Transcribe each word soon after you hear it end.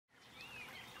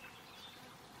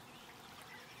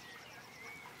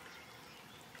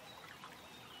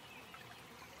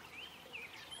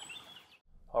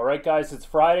All right, guys, it's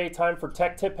Friday, time for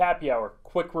Tech Tip Happy Hour.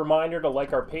 Quick reminder to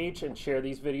like our page and share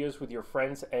these videos with your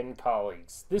friends and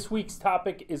colleagues. This week's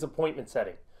topic is appointment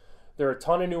setting. There are a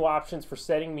ton of new options for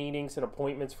setting meetings and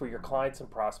appointments for your clients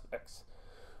and prospects.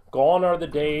 Gone are the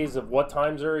days of what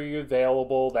times are you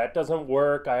available, that doesn't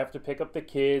work, I have to pick up the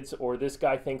kids, or this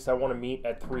guy thinks I want to meet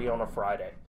at 3 on a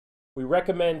Friday. We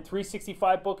recommend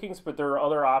 365 bookings, but there are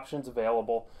other options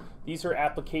available. These are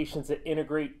applications that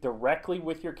integrate directly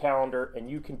with your calendar, and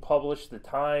you can publish the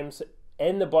times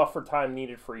and the buffer time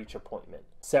needed for each appointment.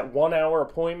 Set 1-hour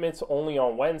appointments only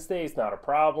on Wednesdays, not a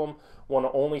problem. Want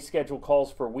to only schedule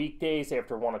calls for weekdays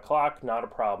after 1 o'clock, not a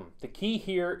problem. The key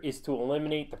here is to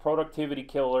eliminate the productivity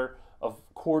killer of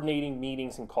coordinating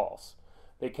meetings and calls.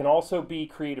 They can also be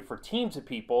created for teams of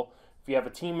people. If you have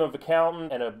a team of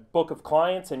accountants and a book of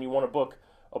clients and you want to book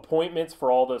appointments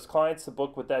for all those clients to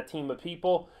book with that team of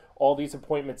people, all these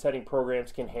appointment setting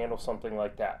programs can handle something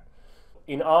like that.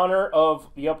 In honor of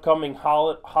the upcoming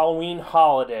Halloween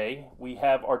holiday, we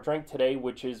have our drink today,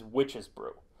 which is Witch's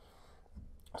Brew.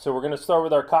 So we're going to start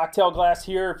with our cocktail glass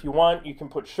here. If you want, you can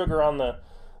put sugar on the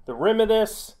rim of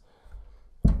this.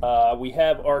 We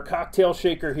have our cocktail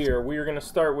shaker here. We are going to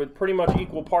start with pretty much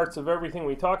equal parts of everything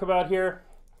we talk about here.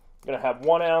 I'm going to have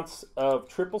 1 ounce of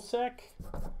triple sec.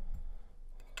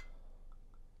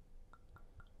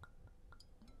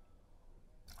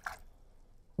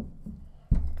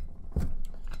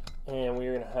 And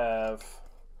we're going to have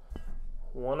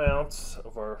 1 ounce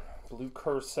of our blue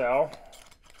curacao.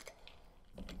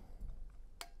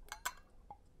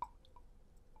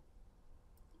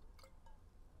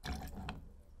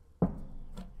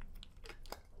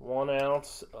 One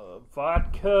ounce of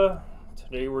vodka.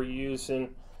 Today we're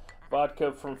using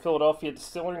vodka from Philadelphia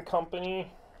Distilling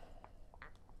Company.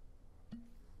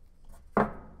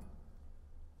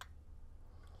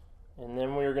 And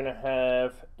then we're going to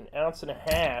have 1.5 ounces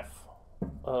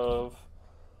of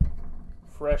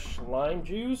fresh lime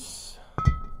juice.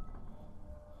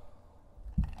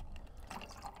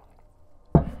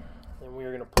 Then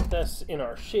we're going to put this in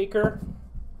our shaker.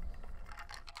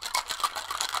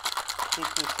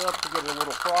 Shake this up to get it a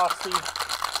little frosty.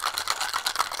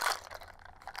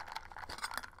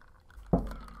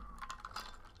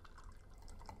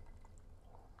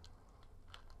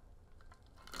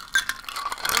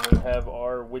 And we have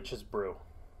our Witch's Brew.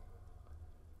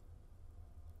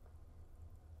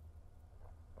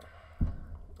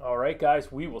 All right,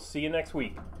 guys, we will see you next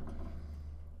week.